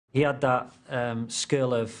He had that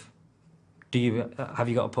skill of, have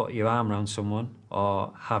you got to put your arm around someone,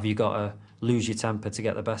 or have you got to lose your temper to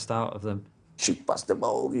get the best out of them? Shoot past the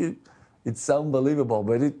ball, it's unbelievable,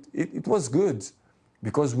 but it was good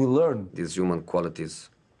because we learned. These human qualities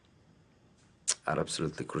are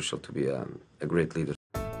absolutely crucial to be a great leader.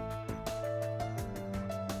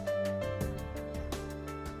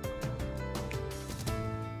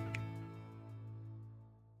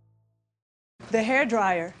 The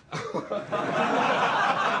hairdryer.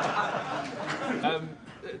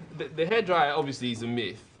 The hairdryer obviously is a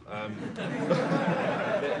myth.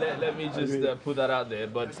 Let me just put that out there.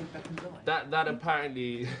 But that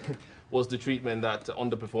apparently was the treatment that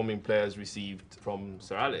underperforming players received from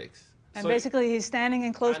Sir Alex. And so basically he's standing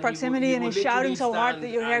in close proximity and he's shouting so hard that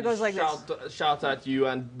your hair goes like this. Shout at you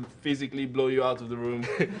and physically blow you out of the room.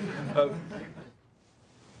 Can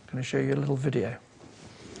I show you a little video?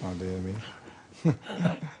 Oh dear me. Do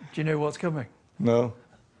you know what's coming? No.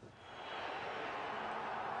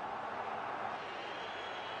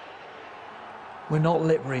 We're not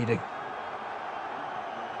lip reading.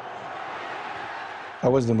 I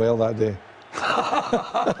wasn't well that day.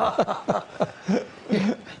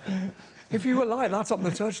 If you were like that on the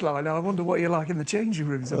touchline, I wonder what you're like in the changing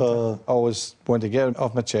room sometimes. I always want to get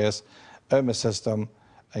off my chest, out my system,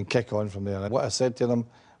 and kick on from there. What I said to them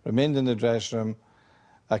remained in the dressing room.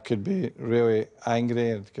 I could be really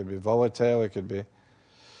angry, it could be volatile, it could be...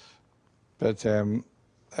 But it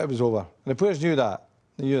was over. And the players knew that.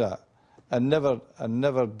 They knew that. I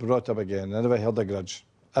never brought up again. I never held a grudge,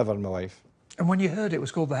 ever in my life. And when you heard it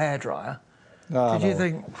was called the hairdryer, did you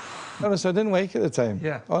think... Honestly, I didn't like it at the time.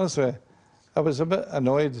 Yeah. Honestly, I was a bit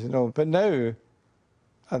annoyed, you know. But now, you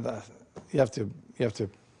have to... You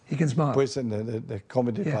can smile. Place it in the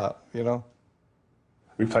comedy part, you know.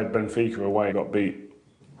 We played Benfica away, got beat.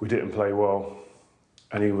 We didn't play well,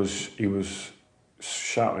 and he was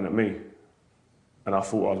shouting at me, and I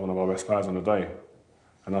thought I was one of our best players on the day.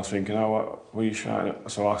 And I was thinking, oh, what are you shouting at?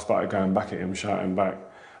 So I started going back at him, shouting back.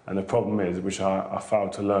 And the problem is, which I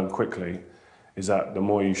failed to learn quickly, is that the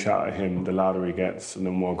more you shout at him, the louder he gets, and the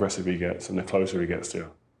more aggressive he gets, and the closer he gets to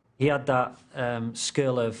you. He had that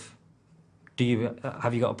skill of,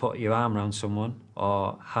 have you got to put your arm around someone,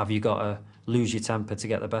 or have you got to lose your temper to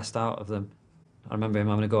get the best out of them? I remember him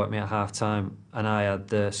having a go at me at half-time, and I had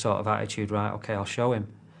the sort of attitude, right, OK, I'll show him,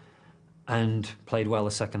 and played well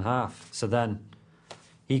the second half. So then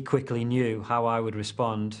he quickly knew how I would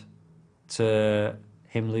respond to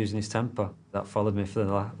him losing his temper. That followed me for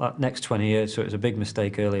the next 20 years, so it was a big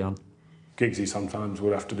mistake early on. Giggsy sometimes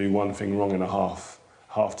would have to do one thing wrong in a half.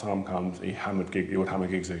 Half-time comes, he would hammer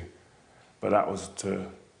Giggsy. But that was to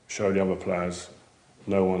show the other players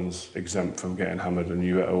no one's exempt from getting hammered, and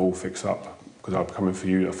you better all fix up, because I'm coming for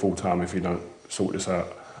you at full time if you don't sort this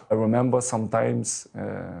out. I remember sometimes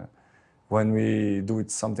when we do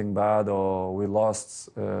something bad or we lost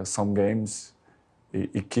some games,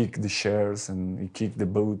 he kicked the chairs and he kicked the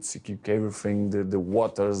boots, he kicked everything, the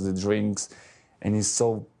waters, the drinks, and he's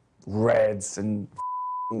so red and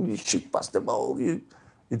you shoot past the ball.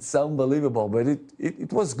 It's unbelievable, but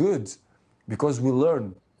it was good because we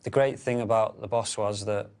learned. The great thing about the boss was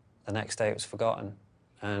that the next day it was forgotten.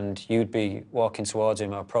 And you'd be walking towards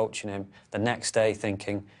him or approaching him the next day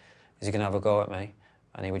thinking, is he going to have a go at me?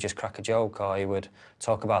 And he would just crack a joke, or he would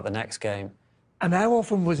talk about the next game. And how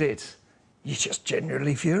often was it you're just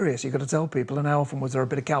genuinely furious? You've got to tell people. And how often was there a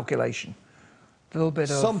bit of calculation? A little bit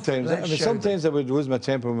of... Sometimes I would lose my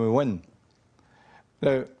temper when we win.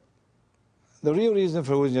 Now, the real reason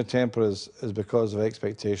for losing your temper is because of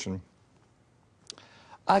expectation.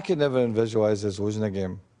 I could never visualise us losing a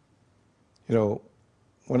game. You know,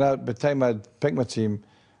 by the time I'd picked my team,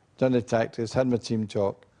 done the tactics, had my team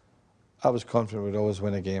talk, I was confident we'd always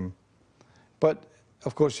win a game. But,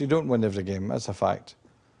 of course, you don't win every game, that's a fact.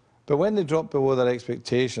 But when they dropped below their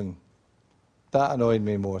expectation, that annoyed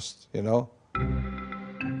me most, you know?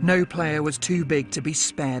 No player was too big to be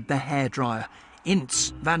spared the hairdryer.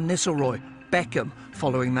 Ince, Van Nistelrooy, Beckham,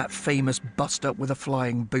 following that famous bust-up with a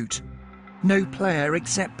flying boot. No player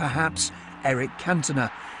except, perhaps, Eric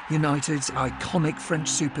Cantona, United's iconic French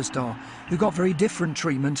superstar, who got very different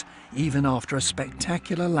treatment even after a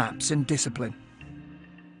spectacular lapse in discipline.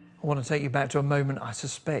 I want to take you back to a moment I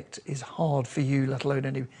suspect is hard for you, let alone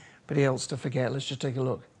anybody else, to forget. Let's just take a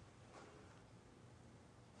look.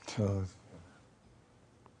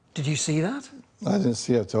 Did you see that? I didn't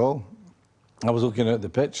see it at all. I was looking at the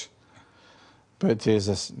pitch, but as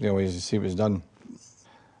you see what was done.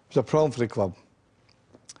 It was a problem for the club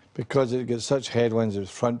because it gets such headwinds. It was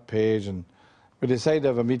front page, and we decided to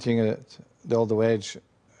have a meeting at the Alder Wedge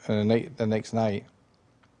the next night,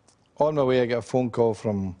 On my way, I got a phone call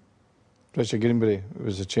from Richard Greenbury, who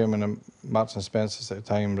was the chairman of Marks and Spencer's at the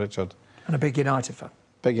time, Richard. And a big United fan.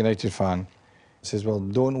 Big United fan. He says, well,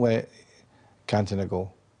 don't let Cantona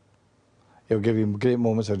go. He'll give you great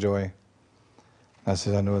moments of joy. I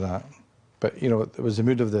said, I know that. But, you know, it was the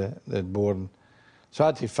mood of the board. So I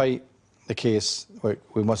had to fight the case, like,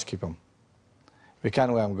 we must keep him. We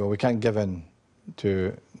can't let him go. We can't give in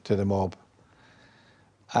to the mob.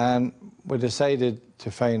 And we decided to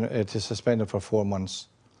suspend him for 4 months.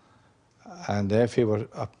 And the FA were,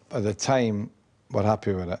 at the time, were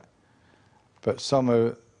happy with it. But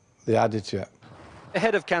somehow they added to it.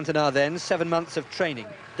 Ahead of Cantona then, 7 months of training.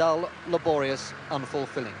 Dull, laborious,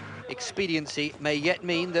 unfulfilling. Expediency may yet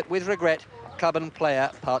mean that, with regret, club and player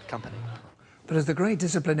part company. But as the great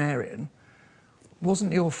disciplinarian,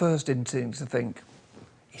 wasn't your first instinct to think,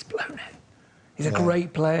 he's blown it? He's a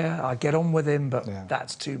great player, I get on with him, but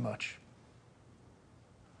that's too much.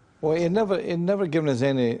 Well, he'd never given us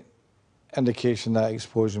any indication that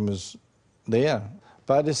explosion was there.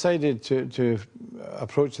 But I decided to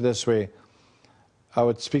approach it this way. I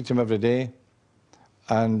would speak to him every day,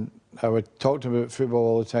 and I would talk to him about football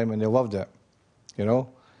all the time, and he loved it, you know?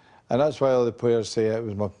 And that's why all the players say it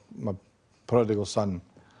was my prodigal son.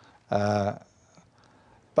 But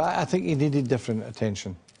I think he needed different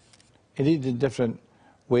attention. He needed different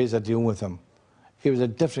ways of dealing with him. He was a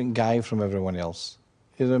different guy from everyone else.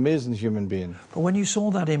 He's an amazing human being. But when you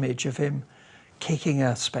saw that image of him kicking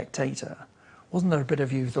a spectator, wasn't there a bit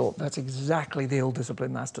of you thought, that's exactly the ill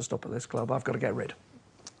discipline that's to stop at this club, I've got to get rid?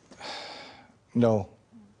 No.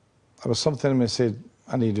 There was something in me that said,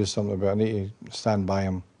 I need to do something about it, I need to stand by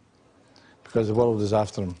him, because the world is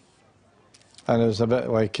after him. And it was a bit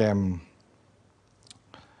like no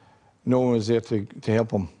one was there to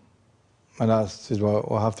help him. And I said, well,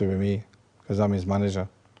 it'll have to be me, because I'm his manager.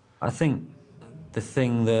 I think the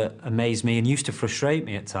thing that amazed me and used to frustrate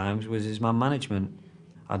me at times was his man management.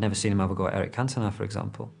 I'd never seen him have a go at Eric Cantona, for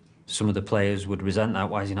example. Some of the players would resent that.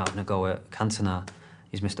 Why is he not having a go at Cantona?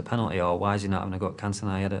 He's missed a penalty. Or why is he not having a go at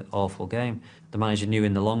Cantona? He had an awful game. The manager knew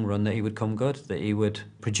in the long run that he would come good, that he would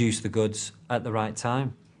produce the goods at the right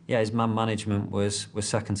time. Yeah, his man management was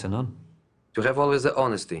second to none. To have always the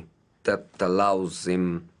honesty that allows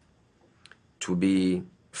him to be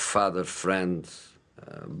father, friend,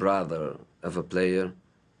 brother of a player,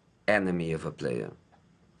 enemy of a player.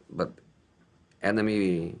 But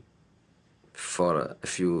enemy for a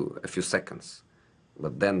few seconds.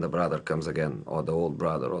 But then the brother comes again, or the old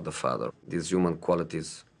brother, or the father. These human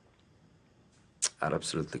qualities are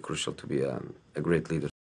absolutely crucial to be a great leader.